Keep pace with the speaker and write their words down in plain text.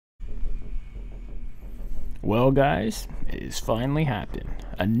Well, guys, it has finally happened.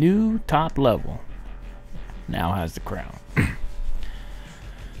 A new top level now has the crown.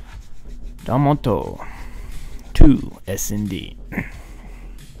 Domto 2 S&D.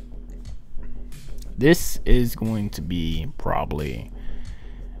 This is going to be probably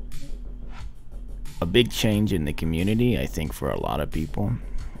a big change in the community, I think, for a lot of people.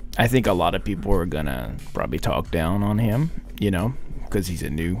 I think a lot of people are gonna probably talk down on him, because he's a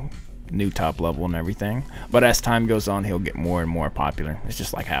new top level and everything. But as time goes on, he'll get more and more popular. It's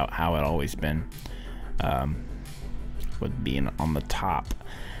just like how it always been, with being on the top.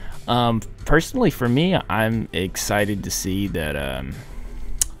 Personally, for me, I'm excited to see that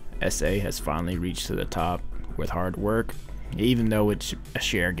SA has finally reached to the top with hard work, even though it's a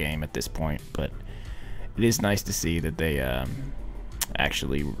share game at this point. But it is nice to see that they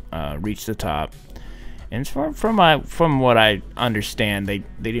actually reached the top. And from what I understand, they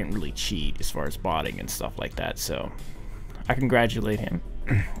didn't really cheat as far as botting and stuff like that. So I congratulate him.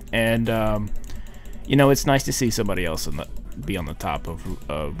 And it's nice to see somebody else be on the top of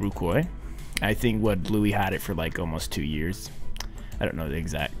Rukoi. I think Louis had it for like almost 2 years. I don't know the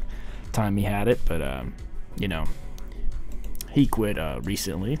exact time he had it, but he quit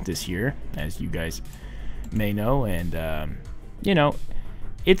recently this year, as you guys may know. And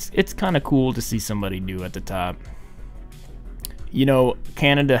it's kind of cool to see somebody new at the top.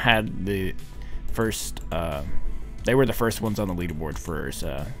 Canada had the first, they were the first ones on the leaderboard first.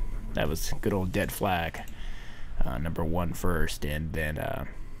 That was good old Dead Flag, number 1 first, and then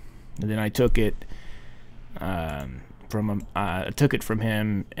I took it from him. I took it from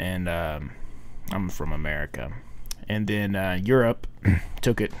him, and I'm from America, and then Europe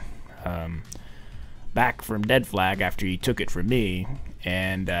took it back from Dead Flag after he took it from me,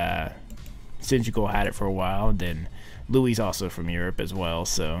 and Sinjico had it for a while. And then Louis also from Europe as well,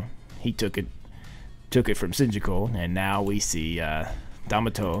 so he took it from Sinjico, and now we see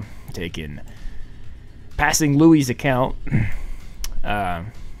Domto passing Louis' account. Yeah,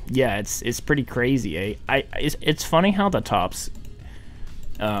 it's pretty crazy, eh? It's funny how the tops,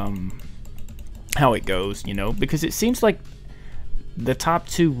 how it goes, because it seems like the top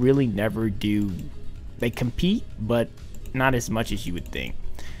 2 really never do. They compete, but not as much as you would think.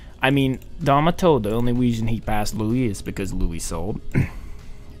 I mean, Domto, the only reason he passed Louis is because Louis sold.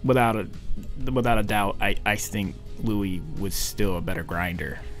 without a doubt, I think Louis was still a better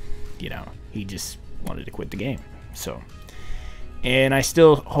grinder. He just wanted to quit the game. So, and I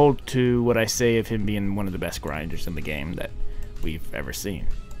still hold to what I say of him being one of the best grinders in the game that we've ever seen.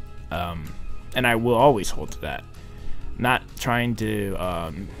 And I will always hold to that. Not trying to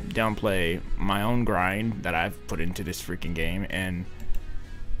downplay my own grind that I've put into this freaking game, and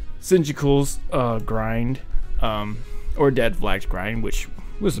Sinjico's grind, or Dead Flag's grind, which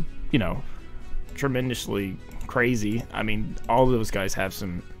was, tremendously crazy. I mean, all of those guys have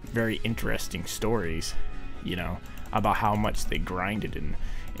some very interesting stories, about how much they grinded in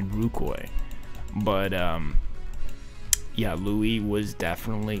Rukoi. But yeah, Louis was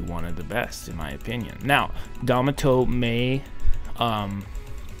definitely one of the best, in my opinion. Now, Domto may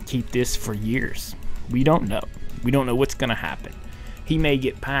keep this for years. We don't know. We don't know what's going to happen. He may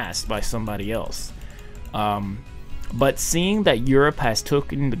get passed by somebody else. But seeing that Europe has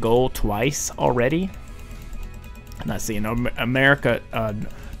taken the gold twice already, I'm not saying America,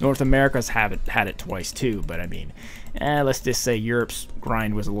 North America's had it twice too, but I mean, let's just say Europe's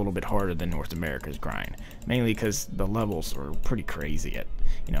grind was a little bit harder than North America's grind, mainly because the levels were pretty crazy at,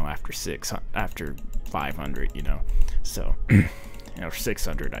 after 500, so,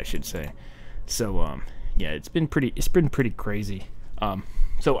 600, I should say. So, yeah, it's been pretty crazy.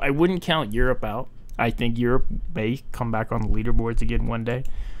 So I wouldn't count Europe out. I think Europe may come back on the leaderboards again one day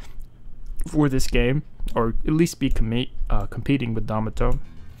for this game, or at least be competing with Domto.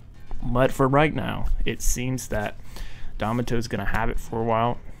 But for right now, it seems that Domto is going to have it for a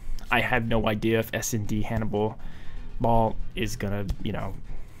while. I have no idea if S&D Hannibal Ball is going to,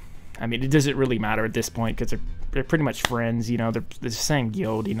 I mean, it doesn't really matter at this point, because they're pretty much friends, they're the same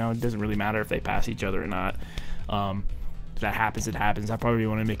guild, it doesn't really matter if they pass each other or not. If that happens, it happens. I probably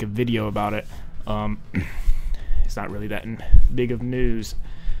want to make a video about it. It's not really that big of news.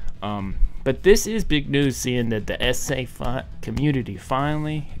 But this is big news, seeing that the SA community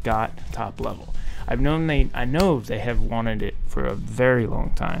finally got top level. I know they have wanted it for a very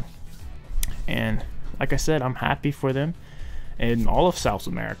long time, and like I said, I'm happy for them and all of South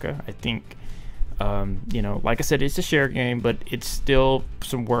America. I think, like I said, it's a share game, but it's still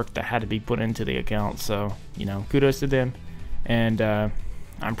some work that had to be put into the account. So, kudos to them, and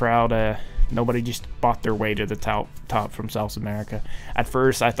I'm proud Nobody just bought their way to the top from South America. At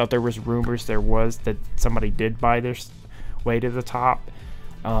first, I thought there was rumors that somebody did buy their way to the top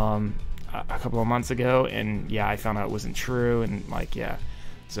a couple of months ago, and yeah, I found out it wasn't true, and like, yeah.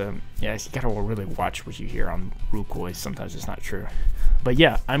 So yeah, you gotta really watch what you hear on Rukoi. Sometimes it's not true. But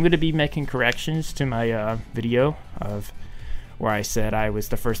yeah, I'm gonna be making corrections to my video of where I said I was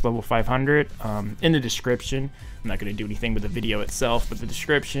the first level 500. In the description, I'm not gonna do anything with the video itself, but the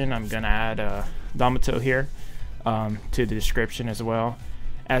description, I'm gonna add Domto here to the description as well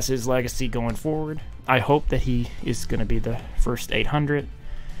as his legacy going forward. I hope that he is gonna be the first 800,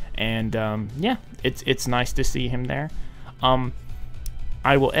 and yeah, it's nice to see him there.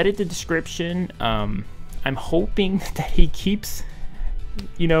 I will edit the description. I'm hoping that he keeps,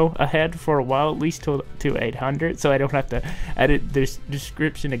 you know, ahead for a while, at least to 800, so I don't have to edit this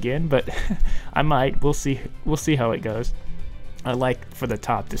description again, but I might. We'll see how it goes. I like for the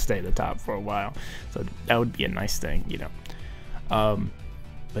top to stay the top for a while, so that would be a nice thing, you know.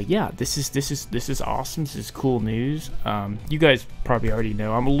 But yeah, this is awesome. This is cool news. You guys probably already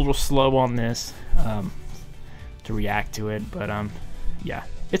know I'm a little slow on this to react to it, but yeah,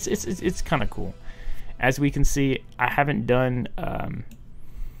 it's kind of cool. As we can see, I haven't done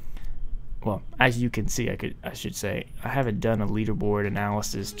well, as you can see, I should say, I haven't done a leaderboard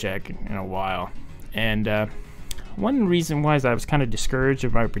analysis check in a while, and one reason why is I was kind of discouraged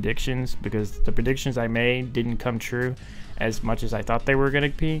of my predictions, because the predictions I made didn't come true as much as I thought they were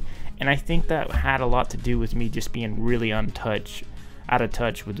going to be, and I think that had a lot to do with me just being really out of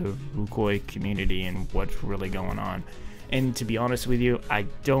touch with the Rukoi community and what's really going on. And to be honest with you, I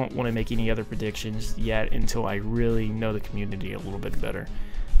don't want to make any other predictions yet until I really know the community a little bit better.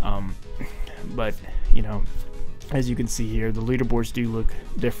 But you know, as you can see here, the leaderboards do look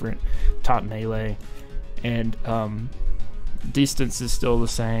different. Top melee and distance is still the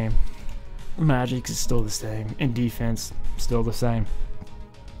same, magic is still the same, and defense still the same.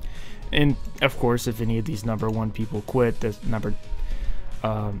 And of course, if any of these #1 people quit, the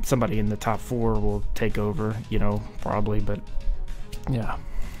somebody in the top 4 will take over, you know, probably. But yeah,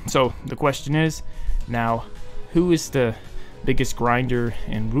 so the question is now, who is the biggest grinder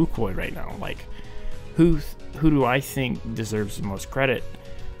in Rukoi right now? Like, who do I think deserves the most credit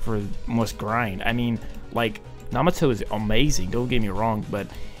for most grind? I mean, like, Namato is amazing, don't get me wrong, but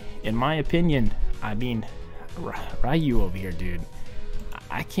in my opinion, I mean, Ryu over here, dude,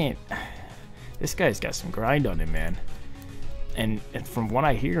 I can't. This guy's got some grind on him, man. And from what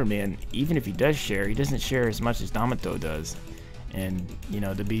I hear, man, even if he does share, he doesn't share as much as Domto does. And, you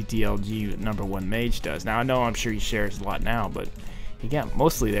know, the BTLG #1 mage does. Now, I know, I'm sure he shares a lot now, but he got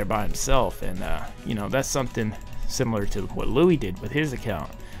mostly there by himself. And, you know, that's something similar to what Louis did with his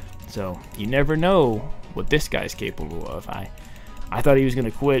account. So, you never know what this guy's capable of. I thought he was going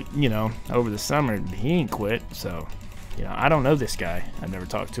to quit, you know, over the summer. He ain't quit. So, you know, I don't know this guy. I've never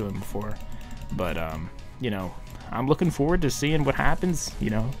talked to him before. But, you know, I'm looking forward to seeing what happens. You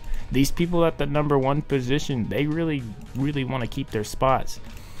know, these people at the #1 position, they really want to keep their spots.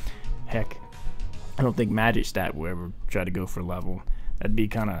 Heck, I don't think Magic Stat will ever try to go for level. That'd be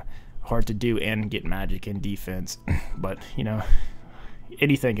kind of hard to do and get Magic in defense. But, you know,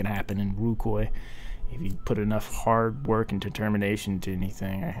 anything can happen in Rukoi. If you put enough hard work and determination to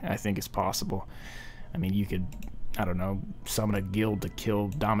anything, I think it's possible. I mean, you could, I don't know, summon a guild to kill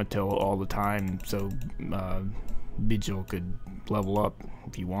Domto all the time, so Vigil could level up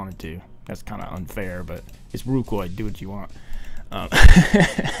if you wanted to. That's kind of unfair, but it's Rukoi, do what you want.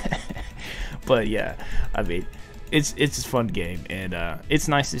 But yeah, I mean, it's a fun game, and it's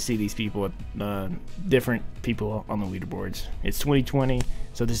nice to see these people, different people on the leaderboards. It's 2020,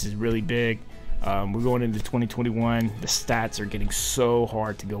 so this is really big. We're going into 2021. The stats are getting so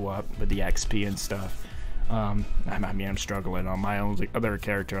hard to go up with the XP and stuff. I mean, I'm struggling on my own other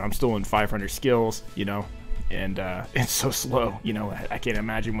character. I'm still in 500 skills, you know, and it's so slow. You know, I can't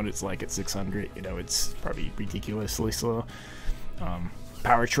imagine what it's like at 600. You know, it's probably ridiculously slow.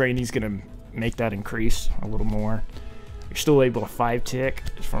 Power training is gonna make that increase a little more. You're still able to 5-tick,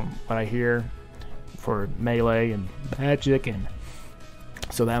 from what I hear, for melee and magic, and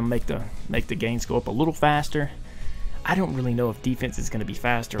so that'll make the gains go up a little faster. I don't really know if defense is going to be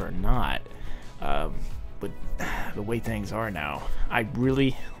faster or not, but the way things are now, I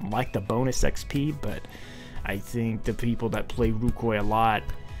really like the bonus XP, but I think the people that play Rukoi a lot,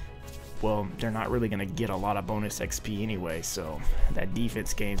 well, they're not really going to get a lot of bonus XP anyway, so that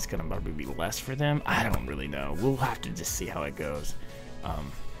defense gain is going to probably be less for them. I don't really know. We'll have to just see how it goes.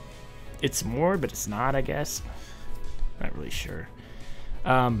 It's more, but it's not, I guess. Not really sure.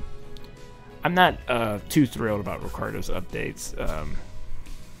 I'm not too thrilled about Ricardo's updates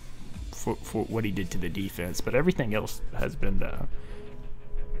for what he did to the defense, but everything else has been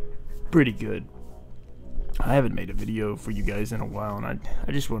pretty good. I haven't made a video for you guys in a while, and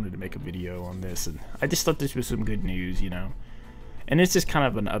I just wanted to make a video on this, and I just thought this was some good news, you know. And it's just kind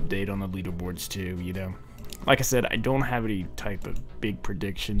of an update on the leaderboards too, you know. Like I said, I don't have any type of big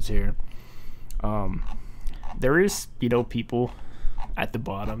predictions here. There is, you know, people at the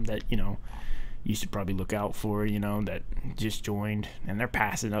bottom that, you know, you should probably look out for, you know, that just joined, and they're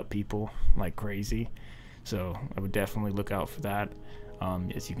passing up people like crazy. So I would definitely look out for that.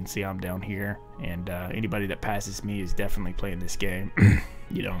 As you can see, I'm down here, and anybody that passes me is definitely playing this game,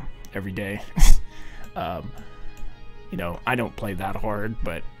 you know, every day. You know, I don't play that hard,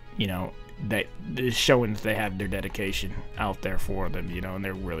 but, you know, that is showing that they have their dedication out there for them, you know, and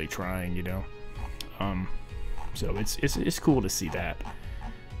they're really trying, you know. So it's cool to see that.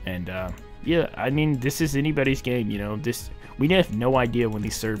 And yeah, I mean, this is anybody's game, you know. We have no idea when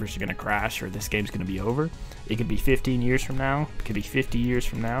these servers are going to crash or this game's going to be over. It could be 15 years from now, it could be 50 years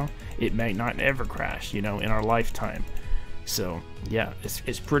from now. It might not ever crash, you know, in our lifetime. So yeah,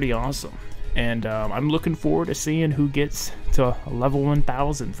 it's pretty awesome. And I'm looking forward to seeing who gets to level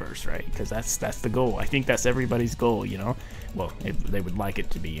 1000 first, right? Because that's the goal. I think that's everybody's goal, you know. Well, they would like it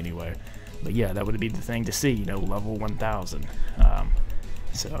to be anyway. But yeah, that would be the thing to see, you know, level 1000.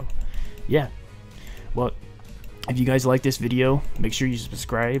 So yeah. Well, if you guys like this video, make sure you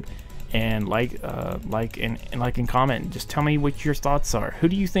subscribe and like and comment. And just tell me what your thoughts are. Who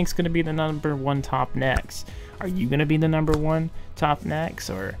do you think's going to be the #1 top next? Are you going to be the #1 top next,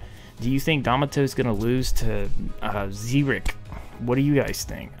 or do you think Domto is going to lose to Zurich? What do you guys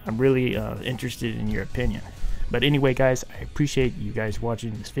think? I'm really interested in your opinion. But anyway, guys, I appreciate you guys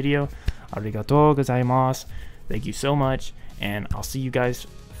watching this video. Arigatou gozaimasu. Thank you so much, and I'll see you guys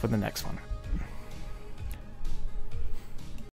for the next one.